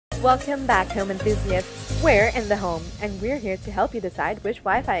Welcome back, home enthusiasts. We're in the home, and we're here to help you decide which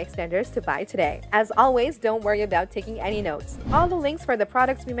Wi-Fi extenders to buy today. As always, don't worry about taking any notes. All the links for the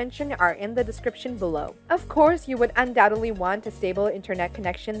products we mentioned are in the description below. Of course, you would undoubtedly want a stable internet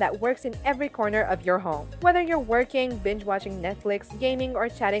connection that works in every corner of your home, whether you're working, binge-watching Netflix, gaming, or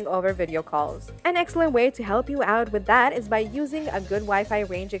chatting over video calls. An excellent way to help you out with that is by using a good Wi-Fi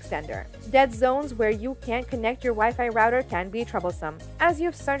range extender. Dead zones where you can't connect your Wi-Fi router can be troublesome, as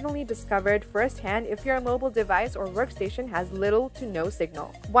you've certainly discovered firsthand if your mobile device or workstation has little to no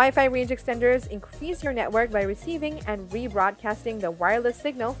signal. Wi-Fi range extenders increase your network by receiving and rebroadcasting the wireless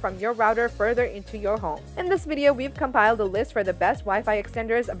signal from your router further into your home. In this video, we've compiled a list for the best Wi-Fi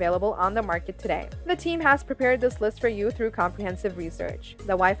extenders available on the market today. The team has prepared this list for you through comprehensive research.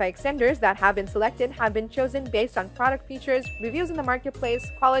 The Wi-Fi extenders that have been selected have been chosen based on product features, reviews in the marketplace,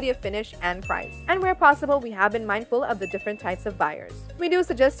 quality of finish, and price. And where possible, we have been mindful of the different types of buyers. We do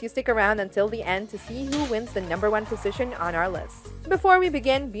suggest you stick around until the end to see who wins the #1 position on our list. Before we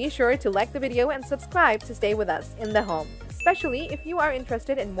begin, be sure to like the video and subscribe to stay with us in the home, especially if you are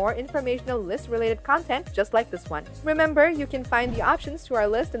interested in more informational list-related content just like this one. Remember, you can find the options to our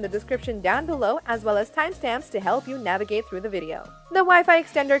list in the description down below, as well as timestamps to help you navigate through the video. The Wi-Fi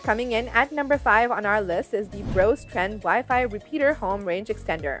extender coming in at number 5 on our list is the BrosTrend Wi-Fi Repeater Home Range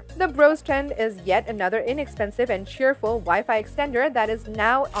Extender. The BrosTrend is yet another inexpensive and cheerful Wi-Fi extender that is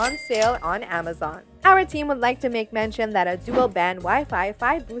now on sale on Amazon. Our team would like to make mention that a dual-band Wi-Fi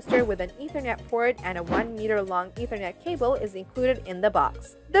 5 booster with an Ethernet port and a 1-meter-long Ethernet cable is included in the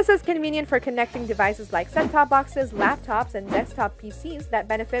box. This is convenient for connecting devices like set-top boxes, laptops, and desktop PCs that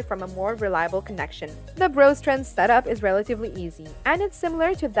benefit from a more reliable connection. The BrosTrend setup is relatively easy, and it's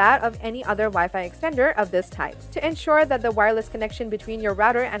similar to that of any other Wi-Fi extender of this type. To ensure that the wireless connection between your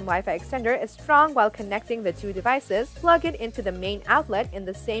router and Wi-Fi extender is strong while connecting the two devices, plug it into the main outlet in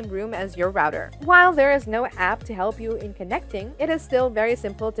the same room as your router. While there is no app to help you in connecting, it is still very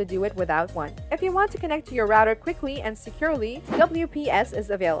simple to do it without one. If you want to connect to your router quickly and securely, WPS is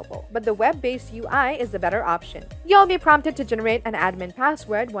available, but the web-based UI is the better option. You'll be prompted to generate an admin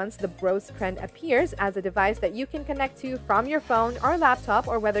password once the BrosTrend appears as a device that you can connect to from your phone or laptop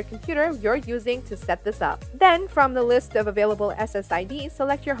or whether computer you're using to set this up. Then, from the list of available SSID,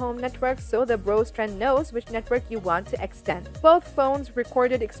 select your home network so the BrosTrend knows which network you want to extend. Both phones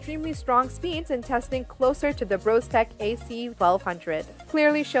recorded extremely strong speeds in testing closer to the BrosTech AC1200,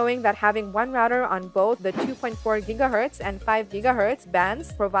 clearly showing that having one router on both the 2.4 GHz and 5 GHz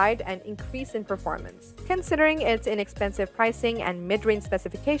bands provide an increase in performance. Considering its inexpensive pricing and mid-range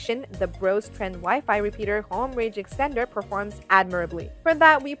specification, the BrosTrend Wi-Fi Repeater Home Range Extender performs admirably. For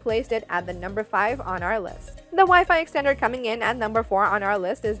that, we placed it at the number 5 on our list. The Wi-Fi extender coming in at number 4 on our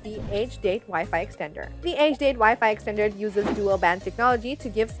list is the Agedate Wi-Fi extender. The Agedate Wi-Fi extender uses dual-band technology to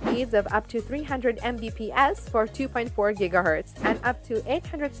give speeds of up to 300 Mbps for 2.4 GHz and up to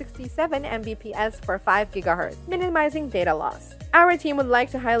 867 Mbps for 5 GHz, minimizing data loss. Our team would like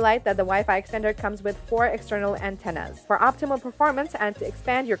to highlight that the Wi-Fi extender comes with 4 external antennas for optimal performance and to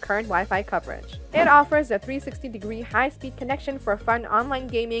expand your current Wi-Fi coverage. It offers a 360-degree high-speed connection for fun online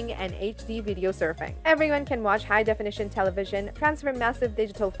gaming and HD video surfing. Everyone can watch high-definition television, transfer massive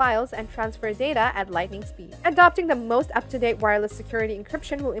digital files, and transfer data at lightning speed. Adopting the most up-to-date wireless security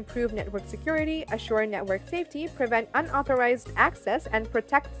encryption will improve network security, assure network safety, prevent unauthorized access, and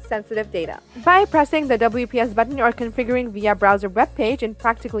protect sensitive data. By pressing the WPS button or configuring via browser web page in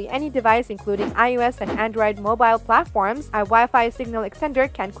practically any device including iOS and Android mobile platforms, a Wi-Fi signal extender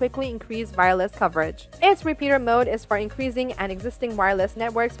can quickly increase wireless coverage. Its repeater mode is for increasing an existing wireless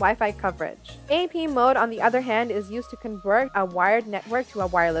network's Wi-Fi coverage. AP mode, on the other hand, is used to convert a wired network to a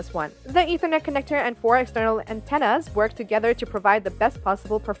wireless one. The Ethernet connector and 4 external antennas work together to provide the best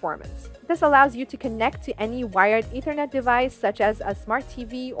possible performance. This allows you to connect to any wired Ethernet device such as a smart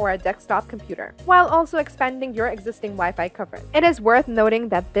TV or a desktop computer, while also expanding your existing Wi-Fi coverage. It is worth noting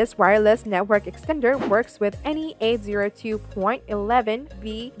that this wireless network extender works with any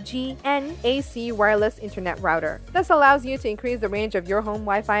 802.11b GN AC wireless internet router. This allows you to increase the range of your home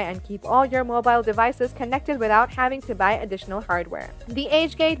Wi-Fi and keep all your mobile devices connected without having to buy additional hardware. The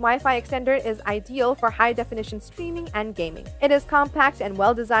Agedate Wi-Fi extender is ideal for high-definition streaming and gaming. It is compact and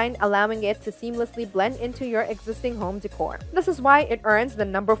well-designed, allowing allowing it to seamlessly blend into your existing home decor. This is why it earns the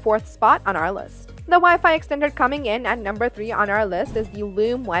number 4th spot on our list. The Wi-Fi extender coming in at number 3 on our list is the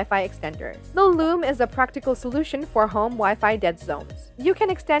Loom Wi-Fi extender. The Loom is a practical solution for home Wi-Fi dead zones. You can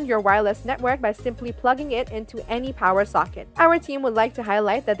extend your wireless network by simply plugging it into any power socket. Our team would like to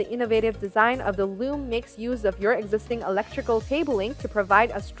highlight that the innovative design of the Loom makes use of your existing electrical cabling to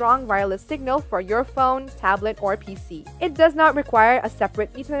provide a strong wireless signal for your phone, tablet, or PC. It does not require a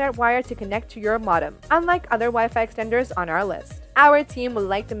separate Ethernet wire to connect to your modem, unlike other Wi-Fi extenders on our list. Our team would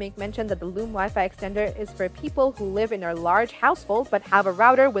like to make mention that the Loom Wi-Fi extender is for people who live in a large household but have a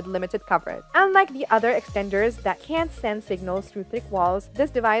router with limited coverage. Unlike the other extenders that can't send signals through thick walls,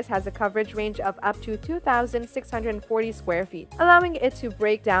 this device has a coverage range of up to 2,640 square feet, allowing it to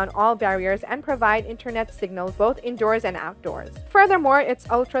break down all barriers and provide internet signals both indoors and outdoors. Furthermore, its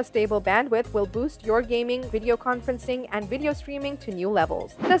ultra-stable bandwidth will boost your gaming, video conferencing, and video streaming to new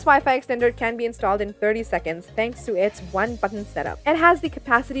levels. This Wi-Fi extender can be installed in 30 seconds thanks to its one-button setup. It has the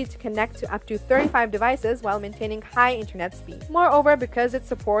capacity to connect to up to 35 devices while maintaining high internet speed. Moreover, because it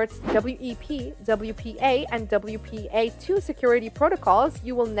supports WEP, WPA, and WPA2 security protocols,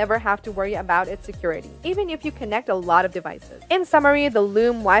 you will never have to worry about its security, even if you connect a lot of devices. In summary, the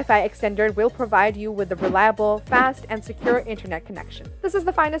Loom Wi-Fi extender will provide you with a reliable, fast, and secure internet connection. This is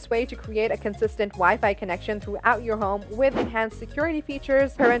the finest way to create a consistent Wi-Fi connection throughout your home with enhanced security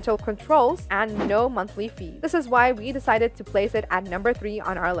features, parental controls, and no monthly fees. This is why we decided to place it at number 3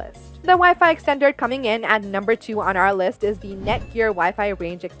 on our list. The Wi-Fi extender coming in at number 2 on our list is the NETGEAR Wi-Fi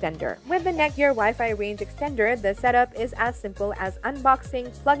range extender. With the NETGEAR Wi-Fi range extender, the setup is as simple as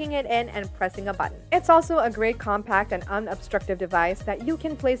unboxing, plugging it in, and pressing a button. It's also a great compact and unobstructive device that you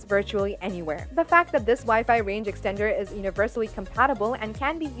can place virtually anywhere. The fact that this Wi-Fi range extender is universally compatible and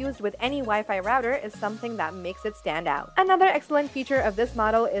can be used with any Wi-Fi router is something that makes it stand out. Another excellent feature of this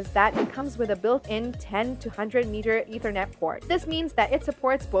model is that it comes with a built-in 10 to 100 meter Ethernet port. This means that it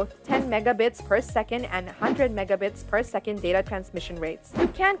supports both 10 megabits per second and 100 megabits per second data transmission rates. You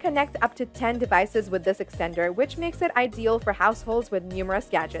can connect up to 10 devices with this extender, which makes it ideal for households with numerous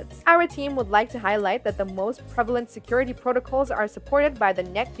gadgets. Our team would like to highlight that the most prevalent security protocols are supported by the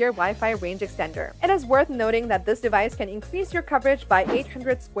NETGEAR Wi-Fi range extender. It is worth noting that this device can increase your coverage by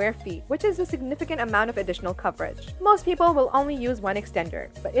 800 square feet, which is a significant amount of additional coverage. Most people will only use one extender,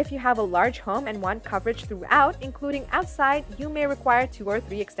 but if you have a large home and want coverage throughout, including outside, you may require 2 or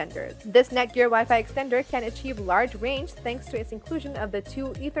 3 extenders. This NETGEAR Wi-Fi extender can achieve large range thanks to its inclusion of the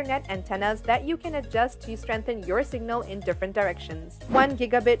 2 Ethernet antennas that you can adjust to strengthen your signal in different directions. 1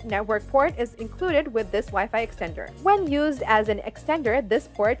 gigabit network port is included with this Wi-Fi extender. When used as an extender, this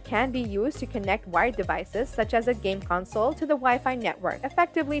port can be used to connect wired devices such as a game console to the Wi-Fi network,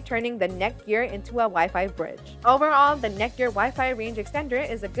 effectively turning the NETGEAR into a Wi-Fi bridge. Overall, the NETGEAR Wi-Fi range extender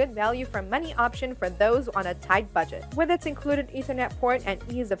is a good value for money option for those on a tight budget. With its included Ethernet port and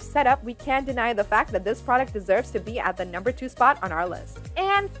ease of setup, we can't deny the fact that this product deserves to be at the number 2 spot on our list.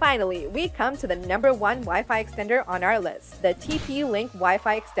 And finally, we come to the number 1 Wi-Fi extender on our list, the TP-Link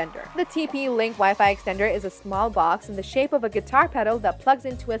Wi-Fi extender. The TP-Link Wi-Fi extender is a small box in the shape of a guitar pedal that plugs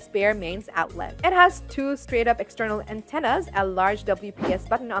into a spare mains outlet. It has 2 straight-up external antennas, a large WPS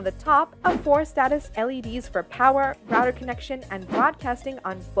button on the top, 4 status LEDs for power, router connection, and broadcasting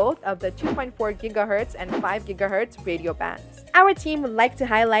on both of the 2.4 GHz and 5 GHz radio bands. Our team would like to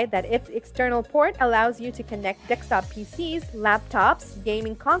highlight that its external port allows you to connect desktop PCs, laptops,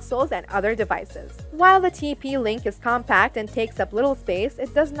 gaming consoles, and other devices. While the TP-Link is compact and takes up little space,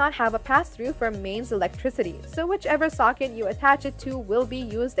 it does not have a pass-through for mains electricity, so whichever socket you attach it to will be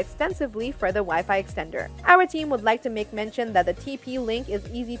used extensively for the Wi-Fi extender. Our team would like to make mention that the TP-Link is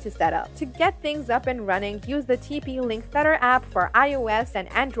easy to set up. To get things up and running, use the TP-Link Feather app for iOS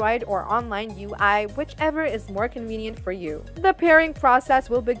and Android or online UI, whichever is more convenient for you. The pairing process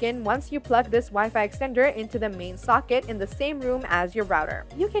will begin once you plug this Wi-Fi extender into the main socket in the same room as your router.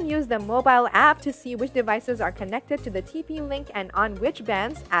 You can use the mobile app to see which devices are connected to the TP-Link and on which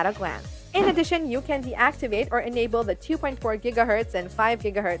bands at a glance. In addition, you can deactivate or enable the 2.4 GHz and 5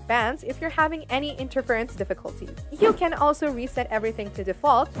 GHz bands if you're having any interference difficulties. You can also reset everything to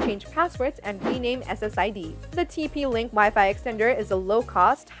default, change passwords, and rename SSIDs. The TP-Link Wi-Fi extender is a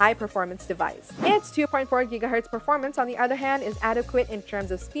low-cost, high-performance device. Its 2.4 GHz performance, on the other hand, is adequate in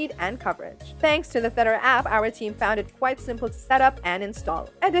terms of speed and coverage. Thanks to the Feather app, our team found it quite simple to set up and install.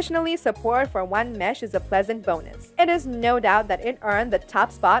 Additionally, support for One Mesh is a pleasant bonus. It is no doubt that it earned the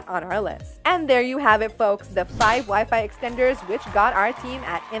top spot on our list. chance. And there you have it, folks, the 5 Wi-Fi extenders which got our team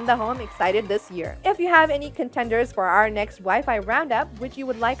at In the Home excited this year. If you have any contenders for our next Wi-Fi roundup which you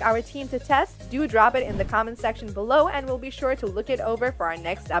would like our team to test, do drop it in the comment section below and we'll be sure to look it over for our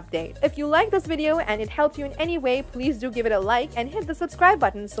next update. If you like this video and it helped you in any way, please do give it a like and hit the subscribe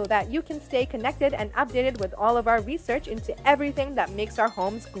button so that you can stay connected and updated with all of our research into everything that makes our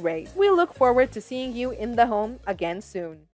homes great. We look forward to seeing you in the home again soon.